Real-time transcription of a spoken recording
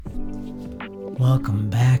Welcome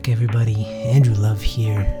back, everybody. Andrew Love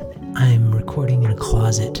here. I'm recording in a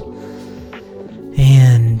closet,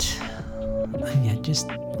 and just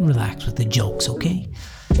relax with the jokes, okay?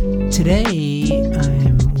 Today,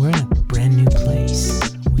 we're in a brand new place.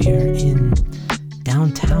 We're in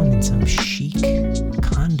downtown in some chic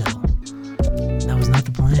condo. That was not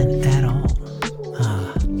the plan at all.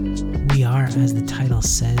 We are, as the title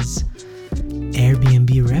says,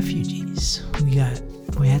 Airbnb refugees.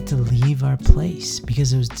 We had to leave our place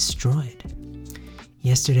because it was destroyed.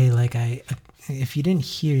 Yesterday, if you didn't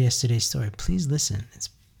hear yesterday's story, please listen.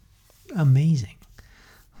 It's amazing.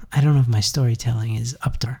 I don't know if my storytelling is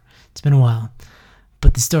up there. It's been a while,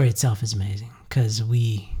 but the story itself is amazing because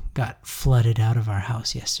we got flooded out of our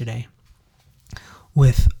house yesterday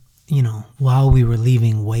with, while we were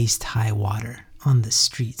leaving, waist-high water on the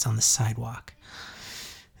streets, on the sidewalk.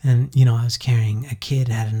 And, I was carrying a kid,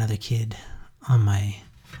 had another kid and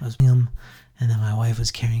then my wife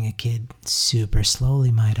was carrying a kid super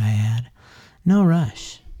slowly, might I add. No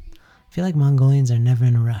rush. I feel like Mongolians are never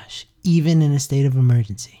in a rush, even in a state of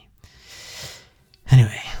emergency.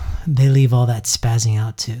 Anyway, they leave all that spazzing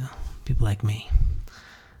out to people like me.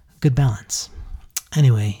 Good balance.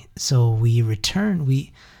 Anyway, so we returned.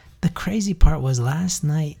 The crazy part was last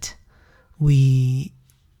night we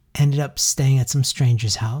ended up staying at some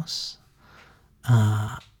stranger's house.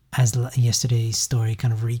 As yesterday's story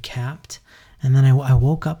kind of recapped. And then I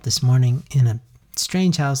woke up this morning in a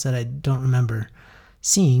strange house that I don't remember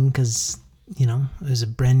seeing because, it was a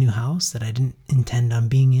brand new house that I didn't intend on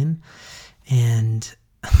being in. And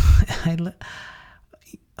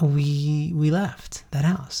we left that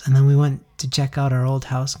house. And then we went to check out our old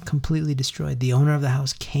house, completely destroyed. The owner of the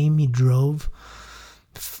house came, he drove.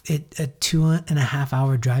 A 2.5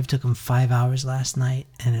 hour drive took him 5 hours last night,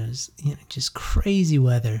 and it was just crazy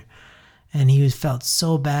weather, and he felt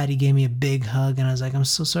so bad. He gave me a big hug, and I was like, I'm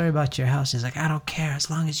so sorry about your house. He's like, I don't care as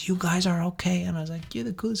long as you guys are okay. And I was like, you're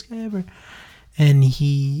the coolest guy ever. And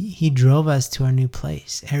he drove us to our new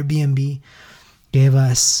place. Airbnb gave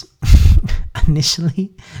us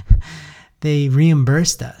initially they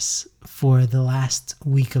reimbursed us for the last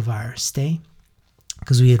week of our stay,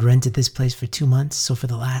 because we had rented this place for 2 months. So for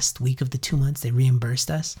the last week of the 2 months, they reimbursed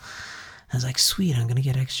us. I was like, sweet, I'm going to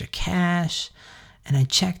get extra cash. And I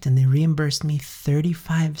checked, and they reimbursed me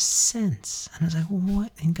 35 cents. And I was like,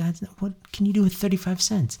 what in God's name? What can you do with 35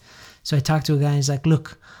 cents? So I talked to a guy, and he's like,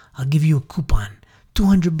 look, I'll give you a coupon,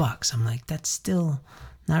 $200. I'm like, that's still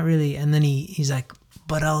not really. And then he's like,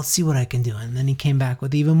 but I'll see what I can do. And then he came back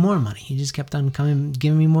with even more money. He just kept on coming,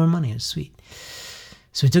 giving me more money. It was sweet.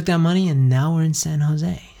 So we took that money, and now we're in San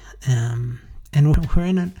Jose, and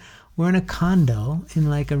we're in a condo in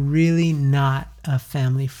like a really not a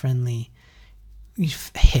family friendly,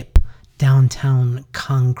 hip downtown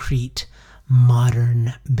concrete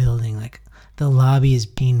modern building. Like the lobby is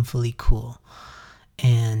painfully cool,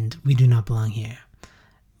 and we do not belong here.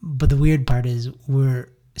 But the weird part is we're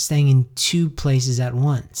staying in two places at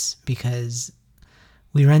once because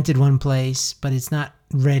we rented one place, but it's not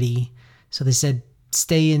ready. So they said,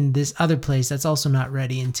 stay in this other place that's also not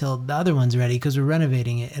ready until the other one's ready because we're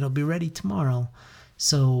renovating it. It'll be ready tomorrow.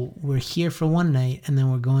 So we're here for one night, and then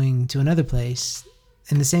we're going to another place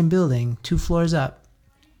in the same building, 2 floors up,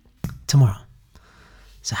 tomorrow.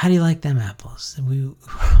 So how do you like them apples? We're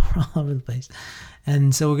all over the place.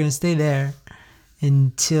 And so we're going to stay there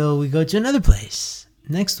until we go to another place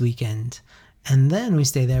next weekend. And then we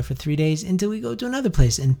stay there for 3 days until we go to another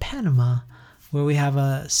place in Panama, where we have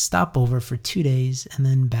a stopover for 2 days and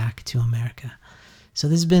then back to America. So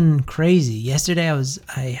this has been crazy. Yesterday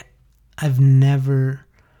I've never,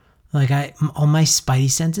 all my spidey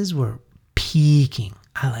senses were peaking.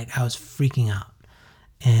 I was freaking out,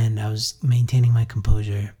 and I was maintaining my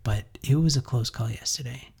composure, but it was a close call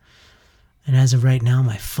yesterday. And as of right now,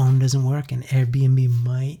 my phone doesn't work, and Airbnb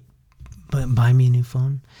might buy me a new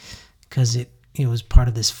phone because it was part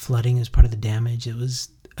of this flooding, it was part of the damage. It was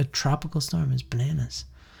a tropical storm. Is bananas.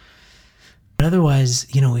 But otherwise,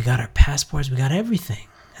 we got our passports, we got everything.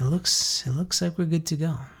 It looks like we're good to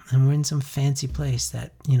go, and we're in some fancy place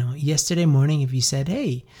that yesterday morning, if you said,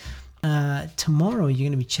 hey, tomorrow you're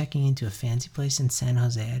going to be checking into a fancy place in San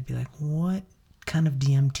Jose, I'd be like, what kind of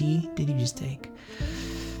DMT did you just take?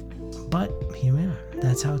 But here we are.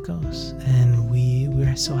 That's how it goes, and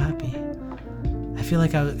we're so happy. I feel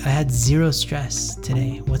like I had zero stress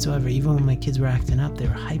today whatsoever. Even when my kids were acting up, they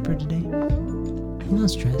were hyper today. No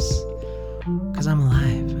stress, because I'm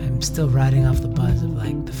alive. I'm still riding off the buzz of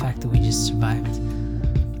the fact that we just survived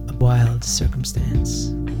a wild circumstance.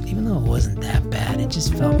 Even though it wasn't that bad, it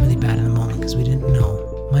just felt really bad in the moment because we didn't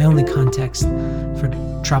know My only context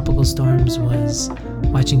for tropical storms was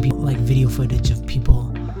watching people, like video footage of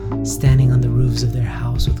people standing on the roofs of their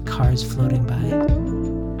house with cars floating by.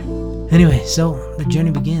 Anyway, so the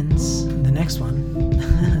journey begins. The next one.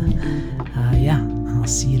 Yeah, I'll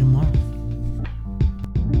see you tomorrow.